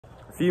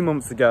few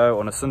months ago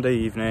on a Sunday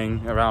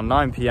evening around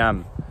 9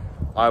 p.m.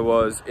 I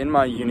was in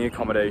my uni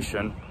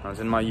accommodation, I was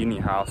in my uni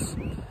house,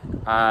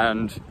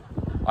 and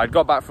I'd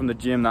got back from the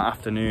gym that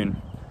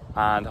afternoon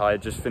and I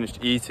had just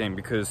finished eating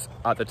because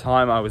at the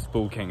time I was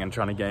bulking and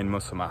trying to gain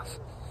muscle mass.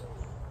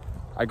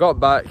 I got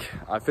back,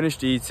 I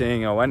finished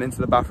eating, I went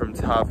into the bathroom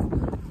to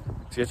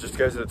just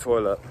go to the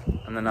toilet,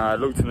 and then I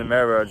looked in the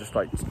mirror just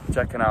like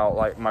checking out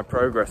like my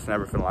progress and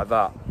everything like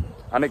that,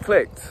 and it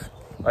clicked.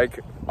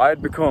 Like, I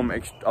had become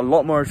a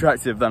lot more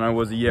attractive than I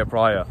was a year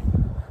prior.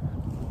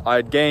 I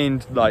had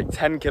gained like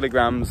 10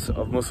 kilograms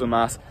of muscle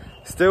mass,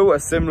 still a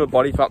similar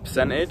body fat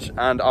percentage,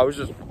 and I was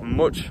just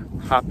much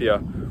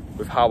happier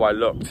with how I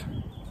looked.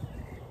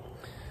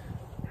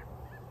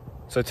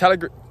 So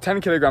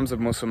 10 kilograms of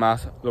muscle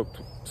mass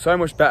looked so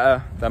much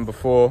better than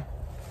before.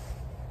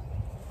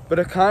 But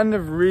I kind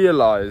of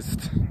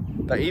realized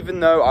that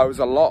even though I was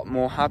a lot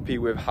more happy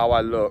with how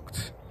I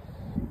looked,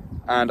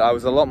 and I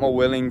was a lot more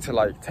willing to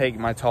like take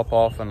my top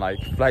off and like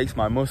flex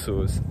my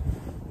muscles,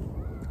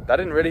 that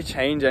didn't really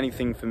change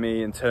anything for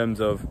me in terms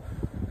of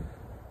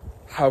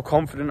how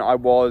confident I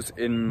was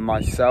in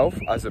myself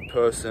as a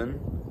person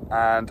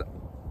and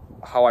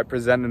how I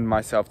presented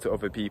myself to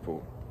other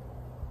people.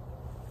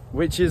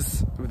 Which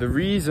is the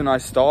reason I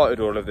started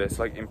all of this,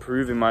 like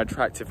improving my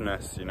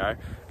attractiveness, you know,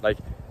 like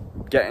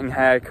getting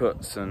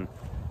haircuts and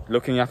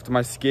looking after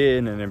my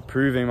skin and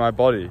improving my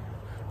body.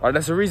 Right,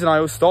 that's the reason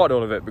I started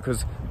all of it,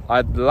 because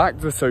I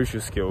lacked the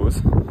social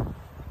skills.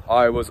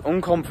 I was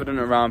unconfident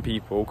around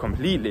people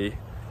completely.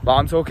 But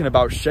I'm talking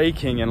about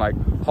shaking and like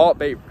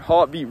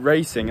heartbeat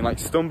racing and like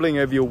stumbling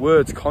over your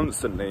words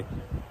constantly,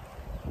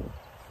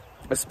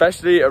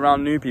 especially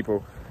around new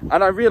people.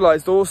 And I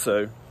realized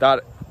also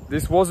that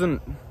this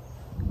wasn't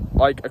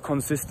like a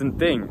consistent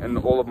thing in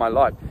all of my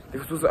life.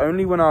 This was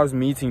only when I was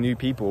meeting new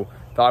people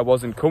that I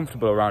wasn't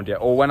comfortable around yet,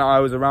 or when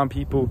I was around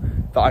people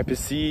that I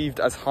perceived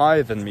as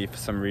higher than me for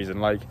some reason,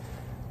 like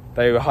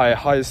they were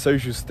higher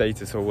social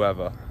status or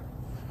whatever.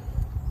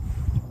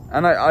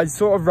 And I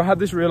sort of had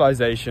this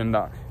realization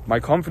that my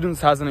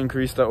confidence hasn't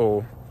increased at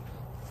all.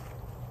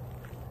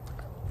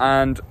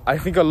 And I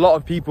think a lot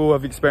of people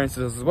have experienced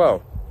this as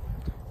well.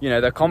 You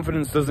know, their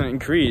confidence doesn't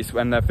increase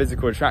when their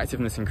physical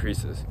attractiveness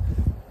increases.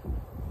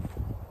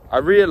 I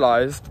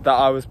realized that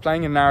I was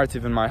playing a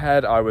narrative in my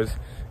head. I was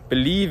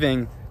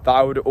believing that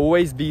I would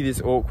always be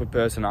this awkward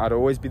person. I'd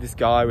always be this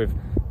guy with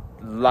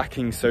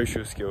lacking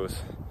social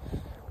skills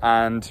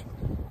and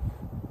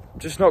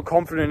just not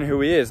confident in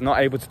who he is, not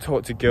able to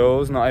talk to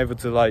girls, not able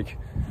to like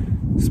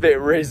spit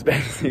riz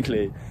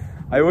basically.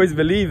 I always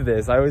believed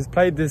this. I always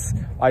played this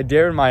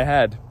idea in my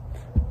head,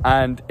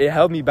 and it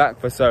held me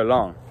back for so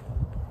long.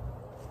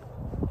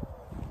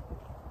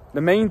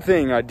 The main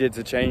thing I did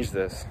to change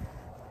this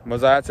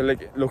was I had to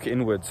look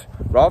inwards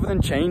rather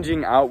than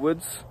changing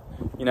outwards.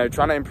 You know,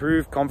 trying to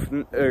improve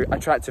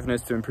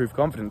attractiveness to improve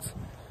confidence.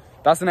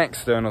 That's an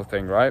external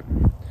thing, right?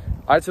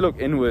 I had to look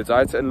inwards. I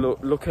had to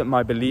look at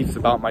my beliefs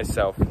about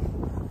myself.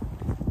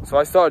 So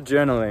I started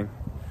journaling.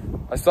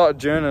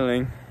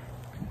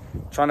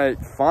 Trying to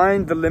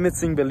find the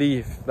limiting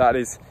belief that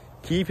is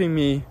keeping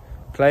me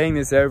playing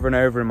this over and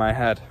over in my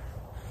head.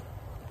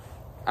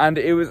 And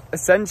it was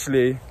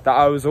essentially that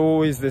I was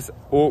always this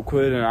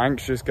awkward and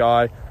anxious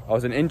guy. I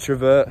was an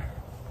introvert.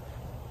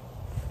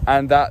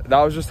 And that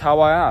was just how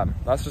I am.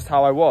 That's just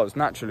how I was,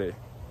 naturally.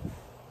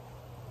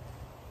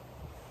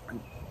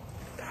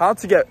 How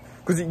to get...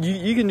 Because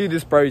you can do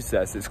this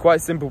process. It's quite a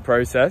simple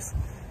process.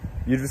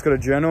 You just got to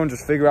journal and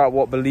just figure out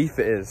what belief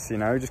it is, you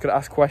know. You just got to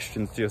ask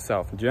questions to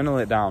yourself and journal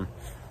it down.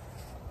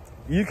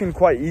 You can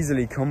quite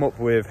easily come up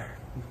with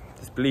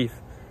this belief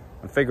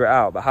and figure it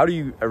out. But how do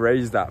you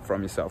erase that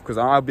from yourself? Because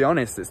I'll be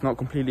honest, it's not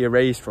completely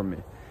erased from me.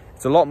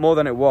 It's a lot more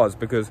than it was,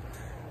 because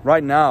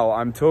right now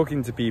I'm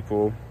talking to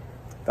people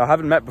that I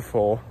haven't met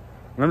before,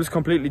 and I'm just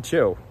completely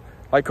chill.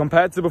 Like,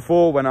 compared to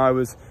before when I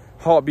was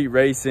heartbeat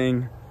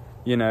racing,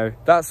 you know,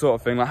 that sort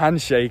of thing, like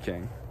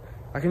handshaking.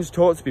 I can just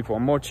talk to people,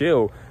 I'm more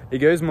chill. It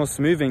goes more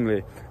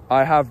smoothly.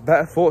 I have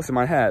better thoughts in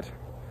my head,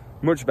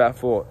 much better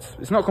thoughts.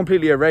 It's not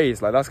completely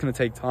erased, like that's gonna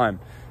take time.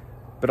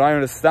 But I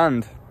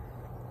understand,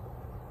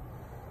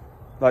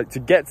 like, to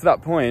get to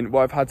that point,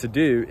 what I've had to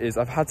do is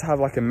I've had to have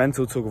like a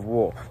mental tug of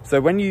war. So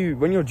when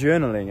you're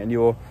journaling and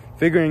you're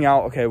figuring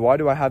out, okay, why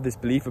do I have this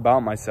belief about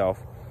myself?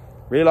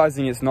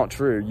 Realizing it's not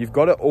true, you've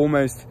got to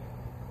almost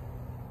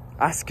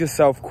ask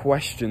yourself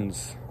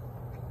questions,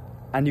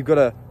 and you've got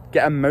to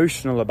get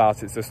emotional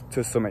about it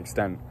to some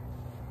extent.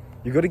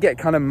 You've got to get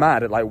kind of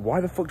mad at like, why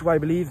the fuck do I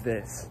believe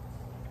this?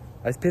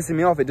 It's pissing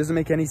me off, it doesn't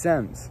make any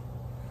sense.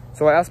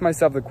 So I asked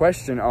myself the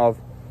question of,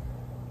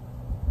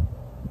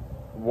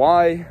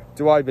 why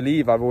do I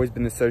believe I've always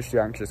been this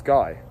socially anxious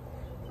guy?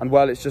 And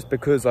well, it's just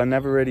because I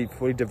never really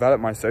fully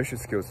developed my social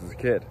skills as a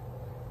kid.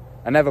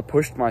 I never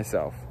pushed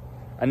myself.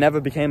 I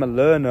never became a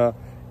learner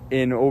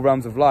in all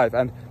realms of life.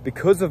 And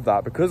because of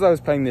that, because I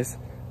was playing this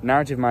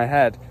narrative in my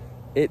head,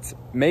 it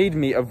made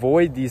me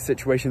avoid these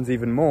situations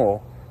even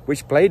more,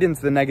 which played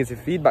into the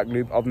negative feedback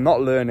loop of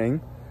not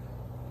learning,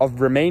 of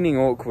remaining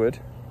awkward.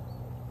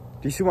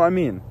 Do you see what I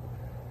mean?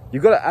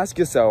 You've got to ask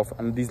yourself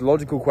and these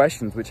logical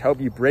questions which help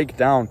you break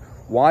down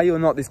why you're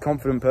not this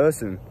confident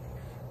person.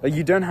 Like,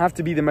 you don't have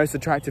to be the most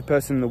attractive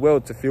person in the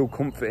world to feel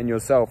comfort in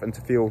yourself and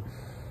to feel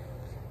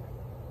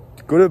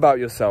good about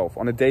yourself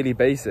on a daily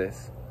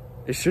basis.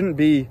 It shouldn't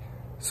be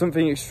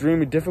something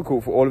extremely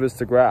difficult for all of us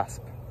to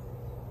grasp.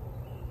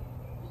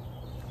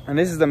 And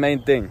this is the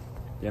main thing,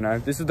 you know,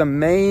 this is the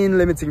main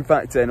limiting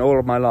factor in all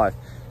of my life,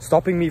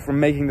 stopping me from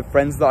making the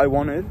friends that I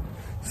wanted,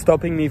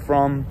 stopping me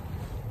from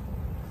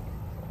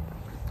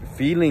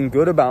feeling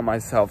good about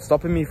myself,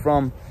 stopping me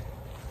from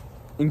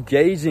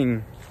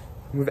engaging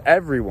with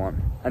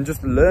everyone and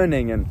just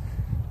learning and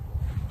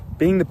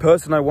being the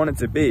person I wanted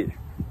to be.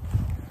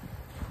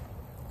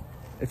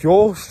 If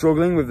you're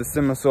struggling with a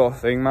similar sort of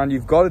thing, man,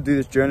 you've got to do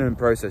this journaling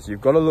process.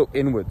 You've got to look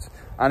inwards,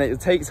 and it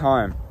takes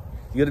time.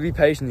 You got to be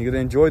patient. You got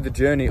to enjoy the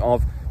journey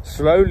of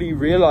slowly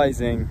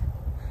realizing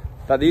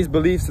that these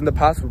beliefs in the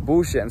past were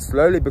bullshit and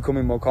slowly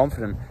becoming more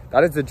confident.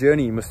 That is the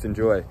journey you must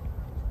enjoy.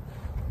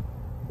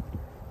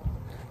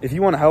 If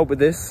you want help with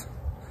this,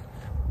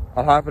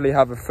 I'll happily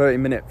have a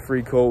 30-minute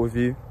free call with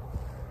you.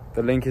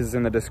 The link is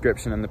in the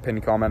description and the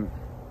pinned comment.